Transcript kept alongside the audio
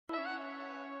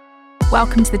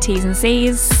Welcome to the T's and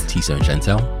C's. Tiso and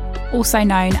Chantel. Also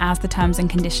known as the Terms and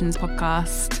Conditions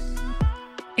podcast.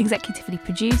 Executively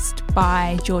produced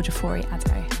by Georgia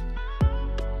Fori-Addo.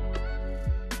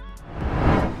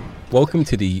 Welcome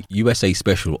to the USA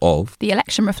special of The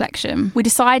Election Reflection. We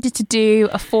decided to do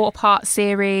a 4-part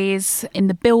series in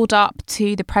the build-up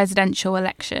to the presidential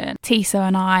election. Tiso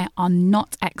and I are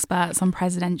not experts on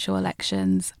presidential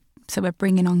elections, so we're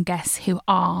bringing on guests who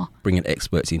are. Bringing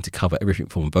experts in to cover everything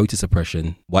from voter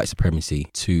suppression, white supremacy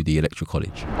to the Electoral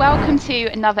College. Welcome to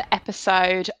another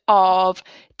episode of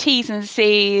T's and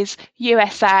C's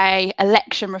USA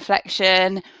Election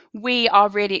Reflection. We are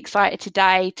really excited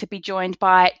today to be joined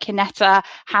by Kenetta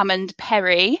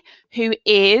Hammond-Perry, who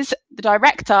is the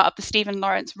director of the Stephen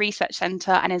Lawrence Research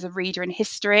Centre and is a reader in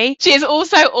history. She is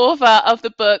also author of the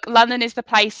book London is the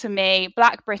Place for Me,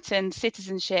 Black Britain,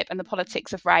 Citizenship and the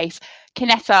Politics of Race.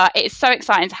 Kenetta, it is so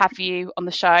exciting to have you on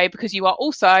the show because you are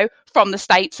also from the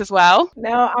States as well.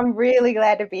 No, I'm really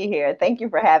glad to be here. Thank you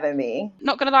for having me.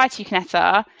 Not going to lie to you,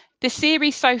 Kenetta, the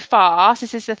series so far,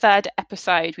 this is the 3rd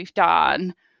episode we've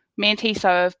done, me and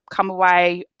Tiso have come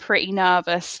away pretty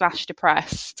nervous /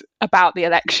 depressed about the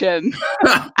election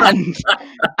and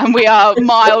we are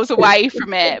miles away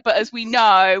from it. But as we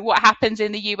know, what happens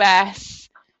in the US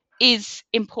is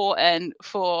important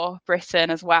for Britain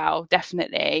as well,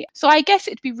 definitely. So I guess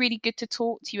it'd be really good to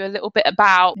talk to you a little bit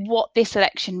about what this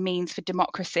election means for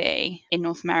democracy in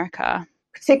North America.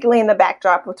 Particularly in the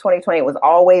backdrop of 2020, it was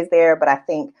always there, but I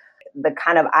think the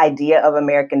kind of idea of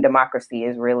American democracy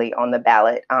is really on the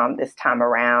ballot this time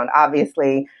around.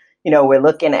 Obviously, we're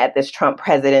looking at this Trump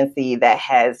presidency that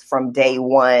has from day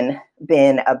one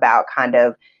been about kind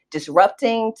of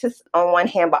disrupting on one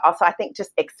hand, but also I think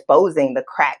just exposing the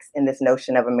cracks in this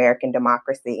notion of American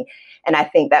democracy. And I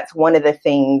think that's one of the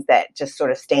things that just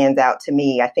sort of stands out to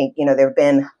me. I think, there have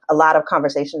been a lot of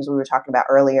conversations we were talking about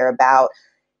earlier about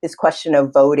this question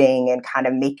of voting and kind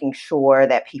of making sure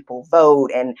that people vote.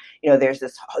 And, there's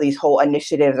these whole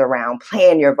initiatives around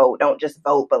plan your vote. Don't just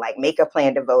vote, but make a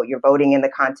plan to vote. You're voting in the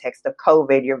context of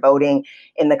COVID. You're voting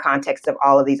in the context of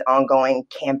all of these ongoing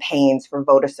campaigns for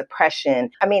voter suppression.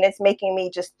 I mean, it's making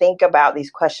me just think about these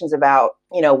questions about,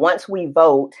 once we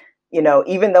vote,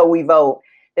 even though we vote,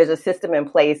 there's a system in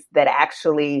place that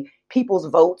actually people's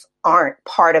votes aren't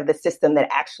part of the system that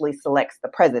actually selects the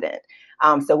president.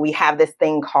 So we have this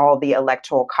thing called the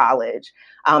Electoral College.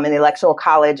 And the Electoral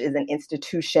College is an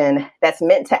institution that's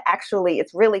meant to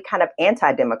it's really kind of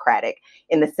anti-democratic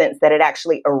in the sense that it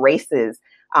actually erases,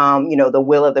 the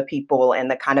will of the people and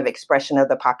the kind of expression of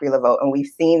the popular vote. And we've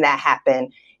seen that happen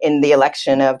in the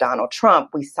election of Donald Trump.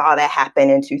 We saw that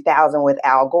happen in 2000 with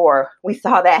Al Gore. We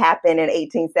saw that happen in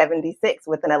 1876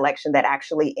 with an election that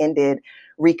actually ended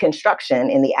Reconstruction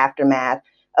in the aftermath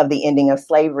of the ending of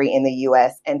slavery in the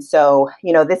U.S. And so,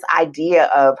 this idea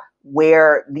of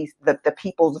where the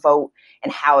people's vote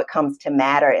and how it comes to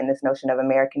matter in this notion of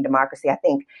American democracy, I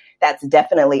think that's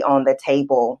definitely on the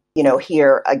table,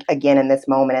 here again in this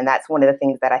moment. And that's one of the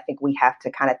things that I think we have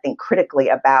to kind of think critically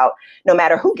about, no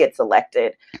matter who gets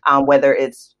elected, whether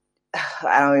it's,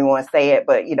 I don't even want to say it,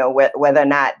 but, whether or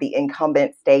not the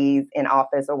incumbent stays in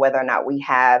office or whether or not we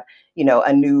have,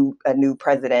 a new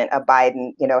president, a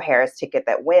Biden, Harris ticket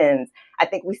that wins, I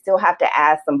think we still have to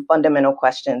ask some fundamental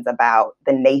questions about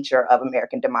the nature of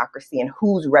American democracy and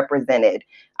who's represented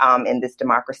in this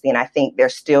democracy. And I think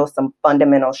there's still some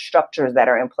fundamental structures that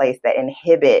are in place that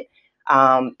inhibit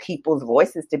people's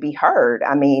voices to be heard.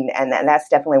 I mean, and that's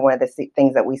definitely one of the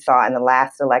things that we saw in the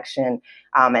last election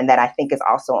and that I think is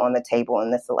also on the table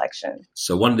in this election.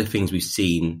 So one of the things we've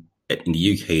seen in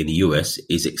the UK and the US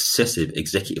is excessive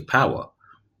executive power.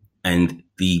 And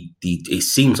it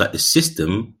seems like the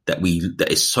system that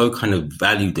is so kind of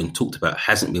valued and talked about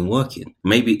hasn't been working.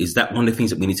 Maybe is that one of the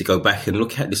things that we need to go back and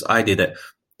look at, this idea that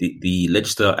the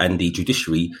legislature and the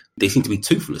judiciary, they seem to be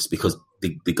toothless because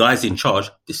the guys in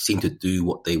charge just seem to do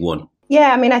what they want.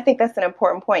 Yeah, I mean, I think that's an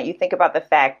important point. You think about the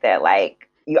fact that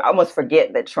you almost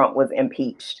forget that Trump was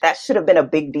impeached. That should have been a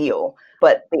big deal.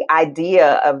 But the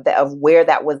idea of where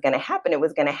that was going to happen, it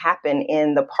was going to happen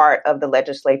in the part of the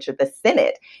legislature, the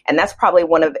Senate. And that's probably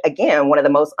one of the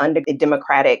most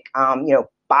undemocratic,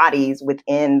 bodies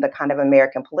within the kind of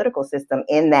American political system,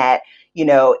 in that,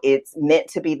 it's meant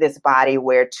to be this body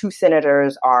where 2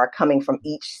 senators are coming from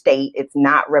each state. It's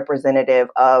not representative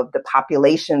of the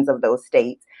populations of those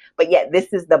states. But yet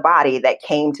this is the body that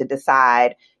came to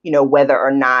decide, whether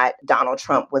or not Donald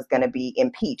Trump was going to be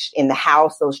impeached. In the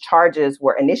House, those charges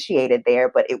were initiated there,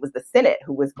 but it was the Senate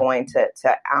who was going to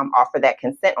offer that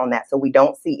consent on that. So we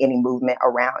don't see any movement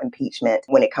around impeachment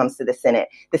when it comes to the Senate.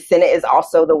 The Senate is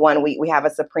also the one we have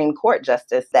a Supreme Court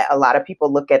justice that a lot of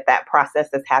people look at that process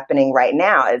that's happening right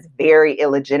now as very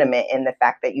illegitimate, in the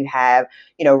fact that you have,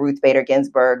 Ruth Bader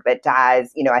Ginsburg that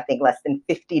dies, I think less than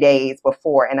 50 days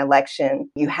before an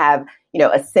election. You have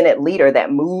a Senate leader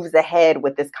that moves ahead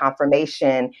with this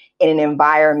confirmation in an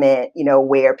environment,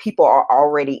 where people are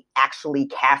already actually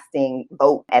casting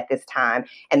vote at this time.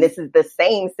 And this is the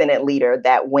same Senate leader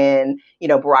that when,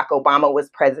 Barack Obama was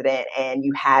president and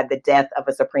you had the death of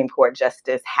a Supreme Court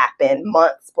justice happen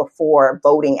months before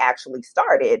voting actually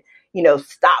started,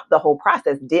 stopped the whole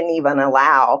process, didn't even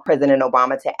allow President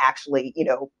Obama to actually,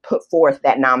 put forth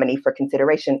that nominee for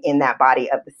consideration in that body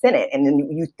of the Senate. And then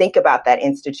you think about that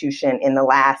institution in the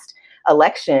last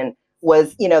election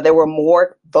was, there were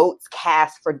more votes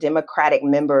cast for Democratic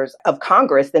members of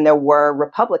Congress than there were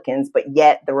Republicans, but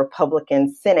yet the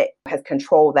Republican Senate has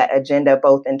controlled that agenda,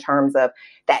 both in terms of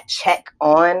that check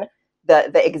on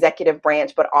the executive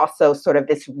branch, but also sort of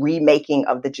this remaking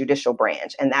of the judicial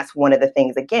branch. And that's one of the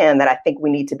things, again, that I think we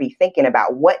need to be thinking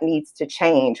about. What needs to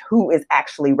change? Who is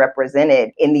actually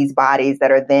represented in these bodies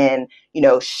that are then,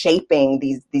 shaping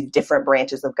these different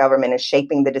branches of government and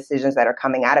shaping the decisions that are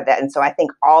coming out of that? And so I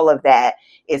think all of that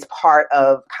is part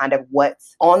of kind of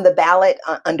what's on the ballot,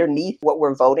 underneath what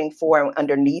we're voting for and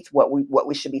underneath what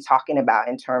we should be talking about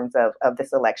in terms of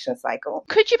this election cycle.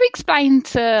 Could you explain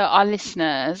to our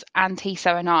listeners and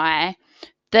Tisa and I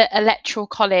the Electoral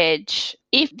College,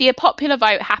 if the popular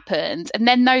vote happens and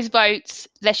then those votes,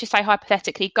 let's just say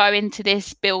hypothetically, go into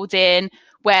this building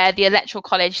where the Electoral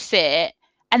College sit,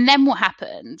 and then what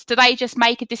happens? Do they just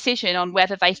make a decision on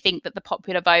whether they think that the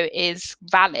popular vote is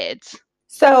valid?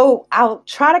 So I'll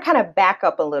try to kind of back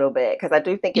up a little bit, because I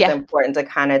do think it's important to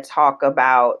kind of talk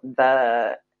about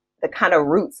the kind of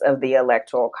roots of the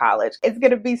Electoral College. It's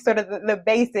going to be sort of the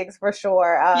basics for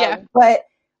sure.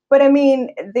 But I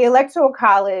mean, the Electoral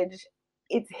College,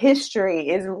 its history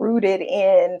is rooted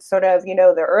in sort of,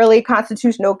 the early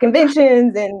constitutional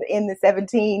conventions and in the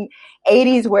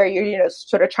 1780s, where you're,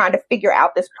 sort of trying to figure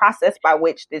out this process by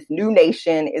which this new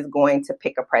nation is going to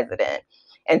pick a president.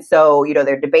 And so,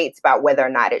 there are debates about whether or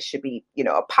not it should be,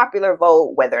 a popular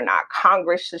vote, whether or not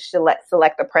Congress should select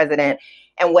the president.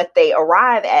 And what they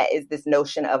arrive at is this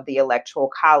notion of the Electoral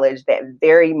College that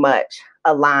very much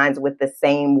aligns with the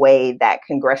same way that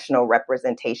congressional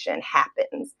representation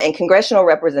happens. And congressional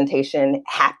representation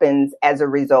happens as a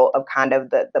result of kind of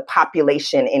the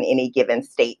population in any given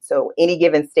state. So any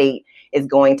given state is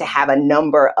going to have a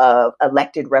number of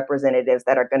elected representatives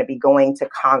that are going to be going to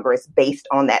Congress based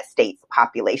on that state's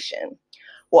population.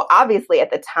 Well, obviously, at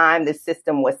the time this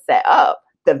system was set up,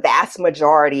 the vast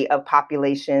majority of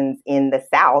populations in the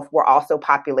South were also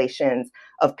populations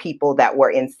of people that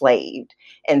were enslaved.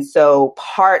 And so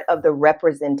part of the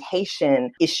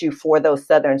representation issue for those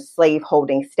Southern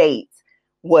slaveholding states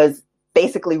was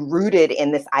basically rooted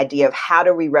in this idea of how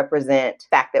do we represent the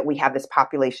fact that we have this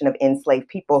population of enslaved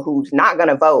people who's not going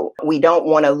to vote. We don't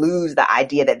want to lose the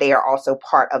idea that they are also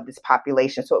part of this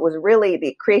population. So it was really,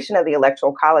 the creation of the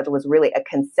Electoral College was really a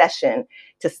concession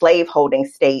to slaveholding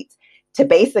states to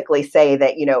basically say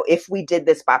that, if we did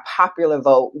this by popular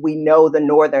vote, we know the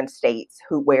northern states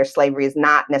where slavery is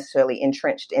not necessarily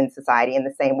entrenched in society in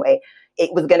the same way.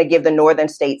 It was going to give the northern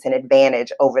states an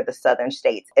advantage over the southern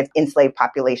states if enslaved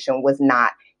population was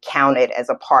not counted as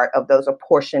a part of those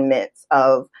apportionments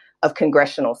of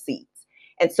congressional seats.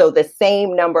 And so the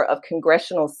same number of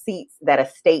congressional seats that a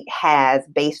state has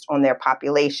based on their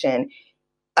population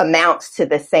amounts to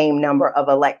the same number of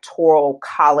electoral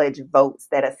college votes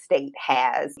that a state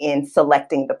has in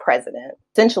selecting the president.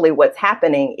 Essentially, what's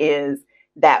happening is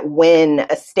that when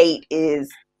a state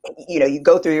is, you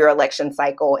go through your election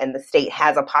cycle and the state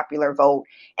has a popular vote,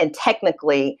 and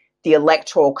technically the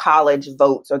electoral college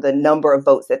votes, or the number of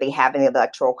votes that they have in the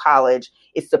electoral college,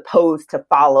 is supposed to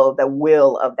follow the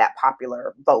will of that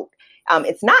popular vote.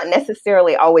 It's not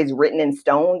necessarily always written in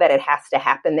stone that it has to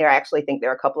happen there. I actually think there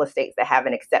are a couple of states that have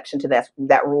an exception to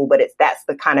that rule, but that's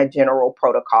the kind of general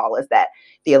protocol, is that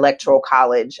the Electoral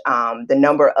College, the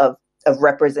number of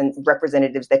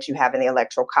representatives that you have in the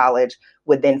Electoral College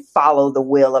would then follow the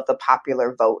will of the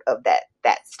popular vote of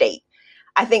that state.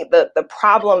 I think the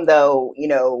problem, though,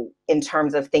 in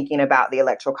terms of thinking about the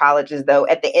Electoral Colleges, though,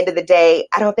 at the end of the day,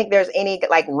 I don't think there's any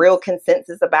real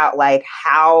consensus about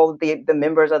how the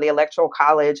members of the Electoral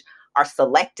College are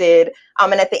selected.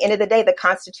 And at the end of the day, the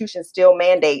Constitution still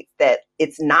mandates that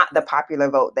it's not the popular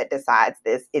vote that decides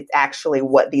this. It's actually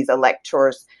what these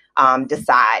electors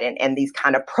decide and these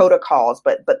kind of protocols.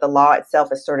 But the law itself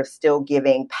is sort of still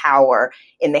giving power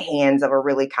in the hands of a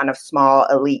really kind of small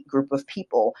elite group of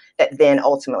people that then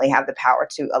ultimately have the power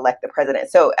to elect the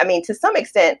president. So, I mean, to some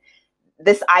extent,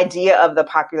 this idea of the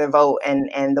popular vote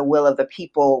and the will of the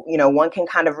people, one can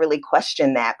kind of really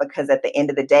question that, because at the end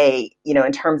of the day,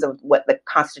 in terms of what the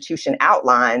Constitution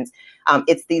outlines,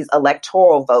 it's these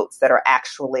electoral votes that are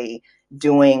actually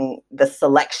doing the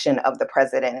selection of the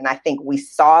president. And I think we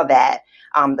saw that,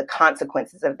 the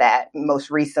consequences of that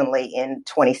most recently in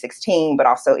 2016, but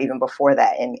also even before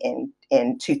that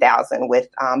in 2000 with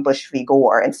Bush v.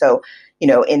 Gore. And so,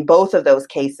 in both of those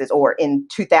cases, or in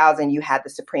 2000, you had the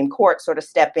Supreme Court sort of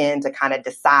step in to kind of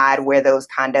decide where those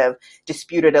kind of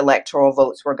disputed electoral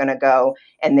votes were going to go.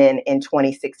 And then in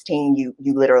 2016, you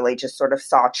literally just sort of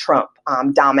saw Trump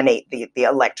dominate the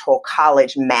electoral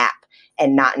college map,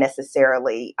 and not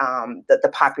necessarily the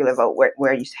popular vote,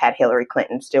 where you had Hillary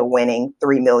Clinton still winning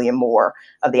 3 million more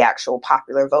of the actual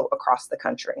popular vote across the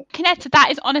country. Connected,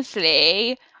 that is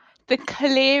honestly the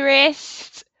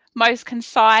clearest, most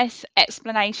concise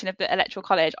explanation of the Electoral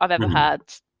College I've ever heard.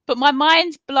 But my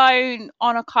mind's blown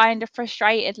on a kind of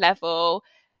frustrated level.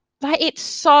 Like, it's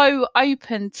so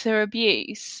open to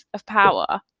abuse of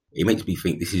power. It makes me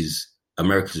think this is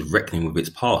America's reckoning with its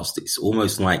past. It's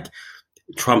almost like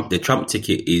the Trump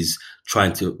ticket is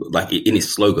trying to, like in its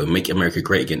slogan, make America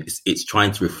great again. It's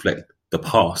trying to reflect the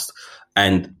past.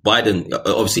 And Biden,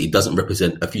 obviously, it doesn't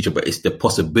represent a future, but it's the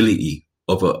possibility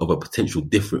of a potential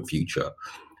different future,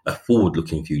 a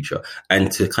forward-looking future.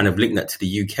 And to kind of link that to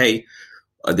the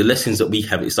UK, the lessons that we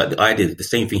have, it's like the idea, the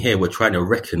same thing here. We're trying to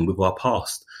reckon with our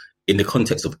past in the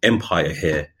context of empire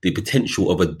here, the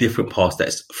potential of a different past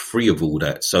that's free of all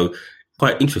that. So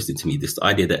quite interesting to me, this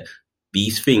idea that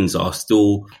these things are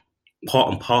still part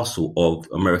and parcel of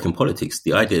American politics.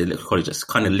 The idea of the Electoral College is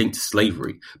kind of linked to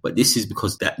slavery, but this is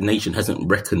because that nation hasn't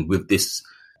reckoned with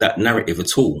that narrative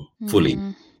at all fully.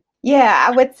 Yeah,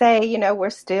 I would say, we're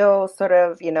still sort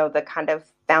of, the kind of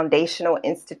foundational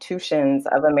institutions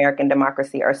of American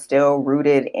democracy are still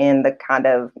rooted in the kind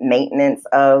of maintenance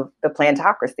of the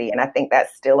plantocracy. And I think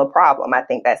that's still a problem. I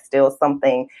think that's still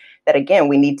something that, again,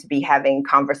 we need to be having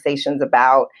conversations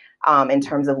about in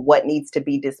terms of what needs to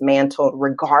be dismantled,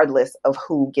 regardless of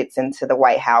who gets into the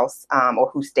White House or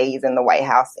who stays in the White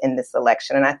House in this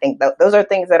election. And I think those are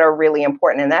things that are really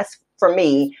important. And that's, for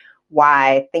me,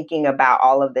 why thinking about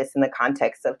all of this in the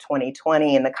context of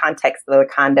 2020, in the context of the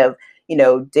kind of,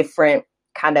 different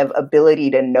kind of ability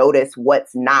to notice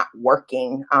what's not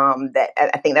working, that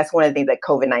I think that's one of the things that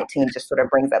COVID-19 just sort of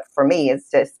brings up for me, is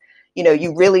just,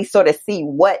 you really sort of see,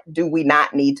 what do we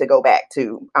not need to go back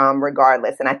to,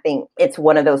 regardless. And I think it's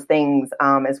one of those things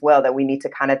as well, that we need to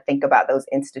kind of think about those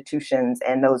institutions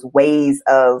and those ways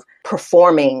of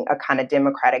performing a kind of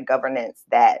democratic governance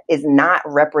that is not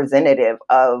representative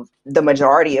of the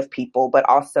majority of people, but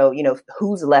also,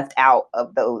 who's left out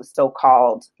of those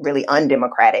so-called really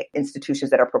undemocratic institutions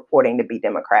that are purporting to be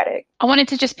democratic. I wanted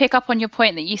to just pick up on your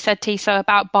point that you said, Tisa,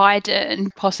 about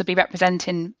Biden possibly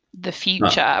representing the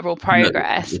future or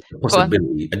progress. No,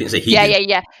 possibility. I didn't say he.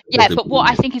 Yeah. But what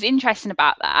I think is interesting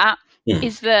about that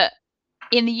is that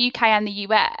in the UK and the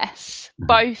US,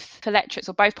 both electorates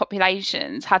or both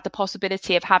populations had the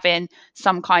possibility of having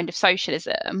some kind of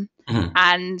socialism,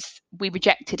 and we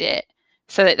rejected it.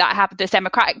 So that happened. The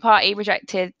Democratic Party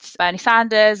rejected Bernie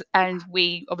Sanders, and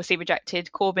we obviously rejected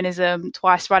Corbynism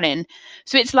twice running.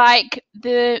 So it's like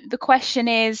the question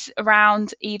is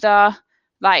around either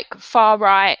like far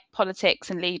right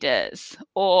politics and leaders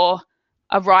or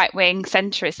a right wing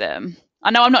centrism.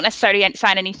 I know I'm not necessarily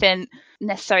saying anything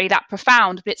necessarily that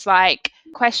profound, but it's like,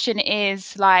 question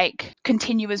is like,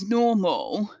 continue as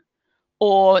normal,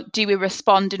 or do we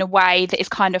respond in a way that is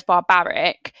kind of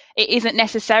barbaric? It isn't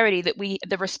necessarily that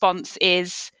the response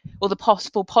is, or the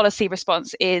possible policy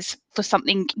response is for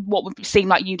something what would seem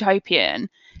like utopian.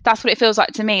 That's what it feels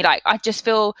like to me. Like, I just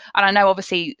feel, and I know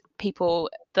obviously people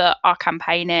that are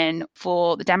campaigning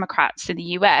for the Democrats in the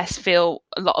US a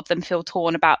lot of them feel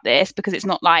torn about this, because it's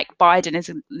not like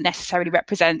Biden necessarily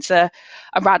represents a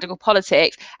radical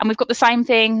politics. And we've got the same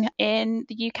thing in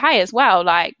the UK as well.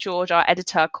 Like George, our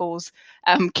editor, calls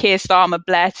Keir Starmer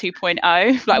Blair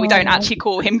 2.0. Like, we don't actually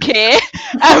call him Keir.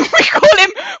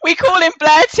 We call him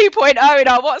Blair 2.0 in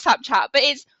our WhatsApp chat. But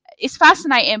it's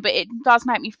fascinating, but it does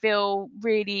make me feel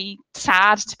really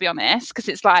sad, to be honest, because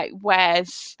it's like,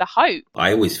 where's the hope?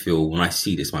 I always feel, when I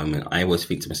see this moment, I always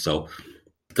think to myself,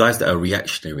 guys that are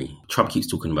reactionary. Trump keeps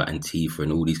talking about Antifa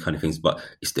and all these kind of things, but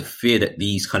it's the fear that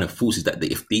these kind of forces, that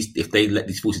if they let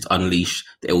these forces unleash,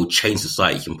 they will change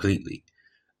society completely.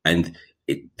 And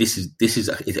this is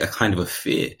a kind of a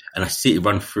fear, and I see it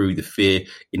run through the fear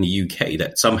in the UK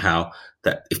that somehow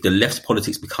that if the left's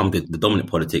politics become the dominant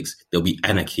politics, there'll be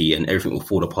anarchy and everything will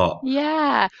fall apart.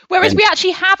 Yeah. Whereas we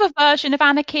actually have a version of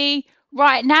anarchy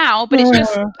right now, but it's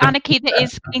just anarchy that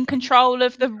is in control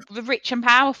of the rich and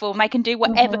powerful, and they can do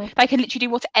whatever they can literally do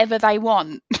whatever they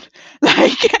want.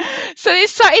 Like, so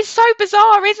it's so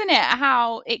bizarre, isn't it,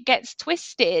 how it gets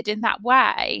twisted in that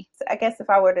way? I guess if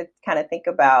I were to kind of think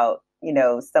about,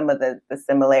 some of the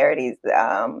similarities,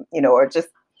 or just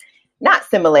not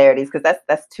similarities, because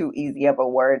that's too easy of a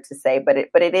word to say, but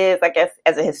it is, I guess,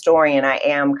 as a historian, I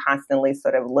am constantly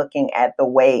sort of looking at the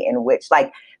way in which,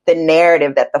 like, the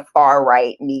narrative that the far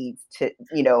right needs to,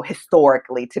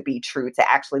 historically to be true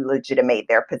to actually legitimate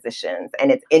their positions.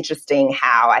 And it's interesting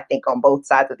how I think on both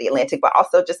sides of the Atlantic, but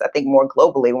also just I think more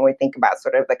globally, when we think about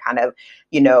sort of the kind of,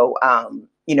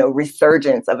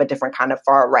 resurgence of a different kind of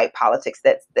far right politics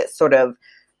that's sort of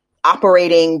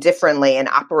operating differently and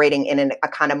operating in a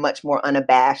kind of much more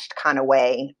unabashed kind of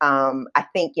way. I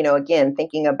think, again,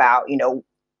 thinking about,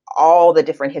 all the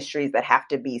different histories that have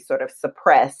to be sort of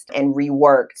suppressed and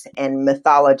reworked and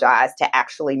mythologized to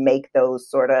actually make those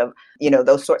sort of,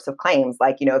 those sorts of claims.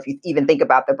 Like, if you even think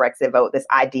about the Brexit vote, this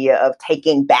idea of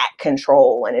taking back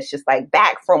control, and it's just like,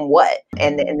 back from what?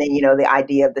 And then, the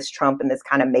idea of this Trump and this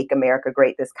kind of make America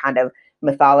great, this kind of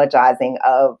mythologizing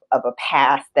of a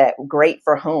past that great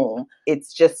for whom.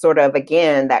 It's just sort of,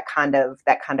 again, that kind of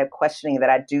questioning that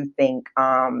I do think,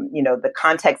 the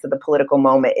context of the political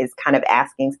moment is kind of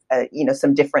asking,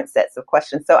 some different sets of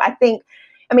questions. So I think,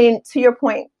 to your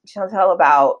point, Chantel,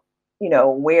 about,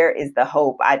 where is the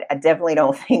hope? I definitely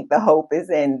don't think the hope is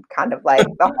in kind of like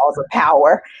the halls of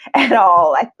power at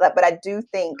all. But I do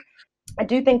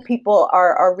think people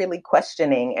are really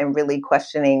questioning,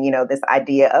 this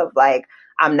idea of like,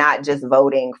 I'm not just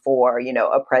voting for,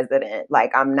 a president.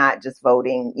 Like, I'm not just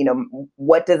voting,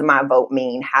 what does my vote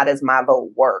mean? How does my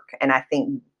vote work? And I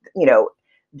think,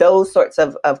 those sorts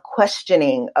of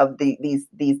questioning of these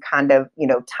kind of,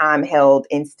 time held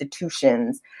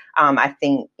institutions, I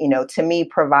think, to me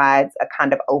provides a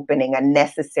kind of opening, a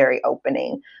necessary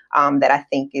opening, that I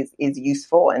think is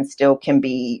useful and still can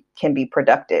be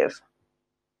productive.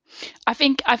 I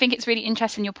think it's really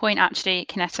interesting, your point, actually,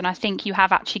 Kinetta, and I think you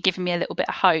have actually given me a little bit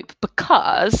of hope,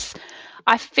 because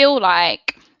I feel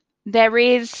like there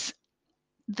is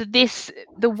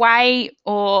the way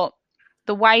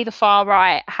the far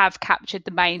right have captured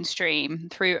the mainstream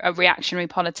through a reactionary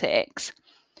politics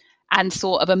and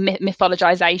sort of a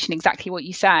mythologization, exactly what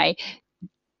you say,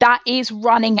 that is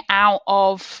running out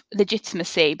of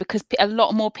legitimacy, because a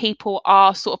lot more people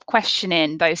are sort of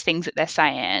questioning those things that they're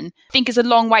saying. I think there's a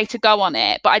long way to go on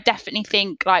it, but I definitely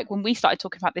think, like, when we started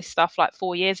talking about this stuff like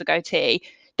 4 years ago,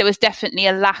 there was definitely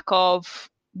a lack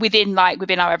of, within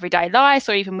our everyday lives,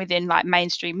 or even within like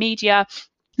mainstream media,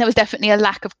 there was definitely a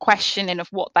lack of questioning of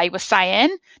what they were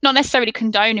saying, not necessarily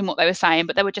condoning what they were saying,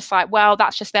 but they were just like, well,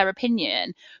 that's just their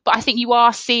opinion. But I think you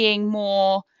are seeing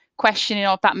more questioning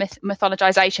of that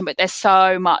mythologization, but there's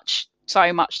so much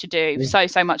to do,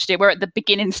 so much to do. We're at the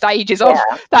beginning stages of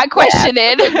that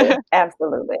questioning. Yeah,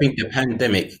 absolutely. I think the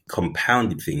pandemic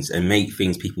compounded things and made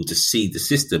people to see the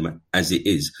system as it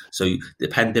is. So the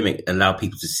pandemic allowed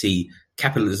people to see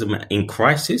capitalism in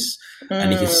crisis,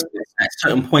 and at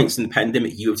certain points in the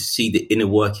pandemic, you have to see the inner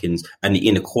workings and the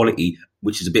inequality,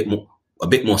 which is a bit more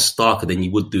starker than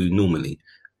you would do normally.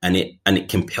 And it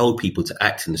compelled people to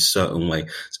act in a certain way.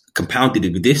 Compounded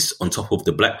with this on top of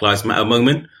the Black Lives Matter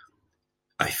moment,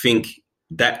 I think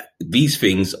that these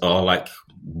things are like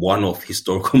one-off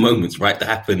historical moments, right, that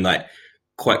happen like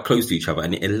quite close to each other,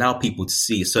 and it allowed people to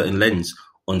see a certain lens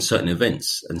on certain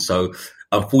events. And so,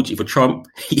 unfortunately for Trump,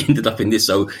 he ended up in this,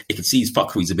 so he could see his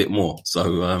fuckeries a bit more.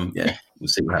 So, we'll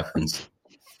see what happens.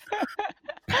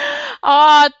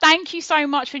 Thank you so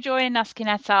much for joining us,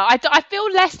 Kinetta. I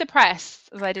feel less depressed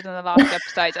as I did on the last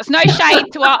episode. There's no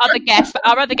shade to our other guests.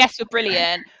 Our other guests were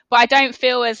brilliant, but I don't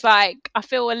feel I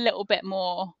feel a little bit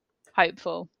more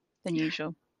hopeful than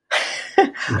usual.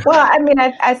 Well,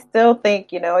 I still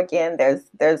think, again,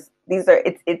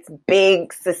 it's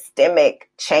big systemic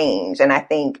change. And I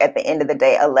think at the end of the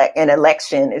day, an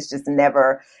election is just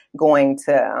never going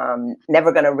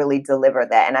to really deliver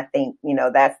that. And I think,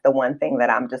 that's the one thing that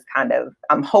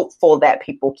I'm hopeful that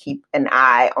people keep an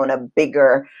eye on, a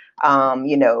bigger,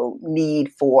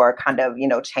 need for kind of,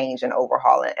 change and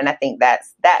overhaul. And I think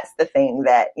that's the thing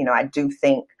that, I do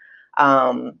think,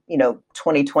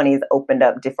 2020 has opened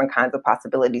up different kinds of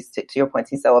possibilities to your point,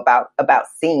 so about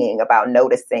seeing, about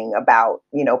noticing, about,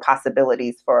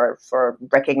 possibilities for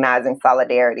recognizing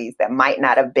solidarities that might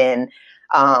not have been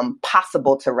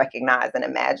possible to recognize and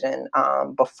imagine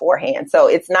beforehand. So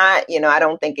it's not, I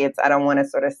don't want to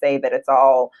sort of say that it's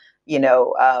all,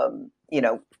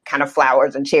 kind of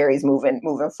flowers and cherries moving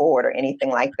forward or anything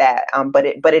like that. But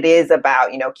it is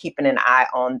about, keeping an eye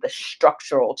on the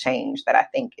structural change that I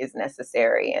think is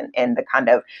necessary, and the kind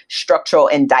of structural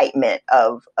indictment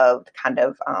of kind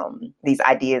of these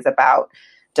ideas about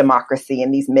democracy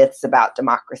and these myths about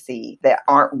democracy that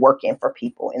aren't working for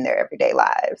people in their everyday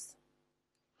lives.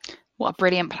 What a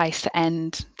brilliant place to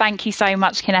end. Thank you so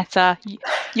much, Kenetta.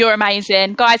 You're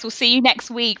amazing. Guys, we'll see you next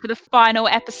week for the final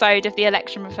episode of the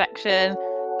Election Reflection.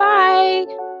 Bye.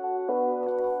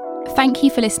 Thank you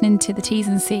for listening to the T's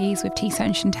and C's with Tisa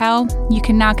and Chantelle. You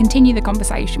can now continue the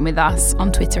conversation with us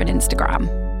on Twitter and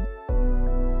Instagram.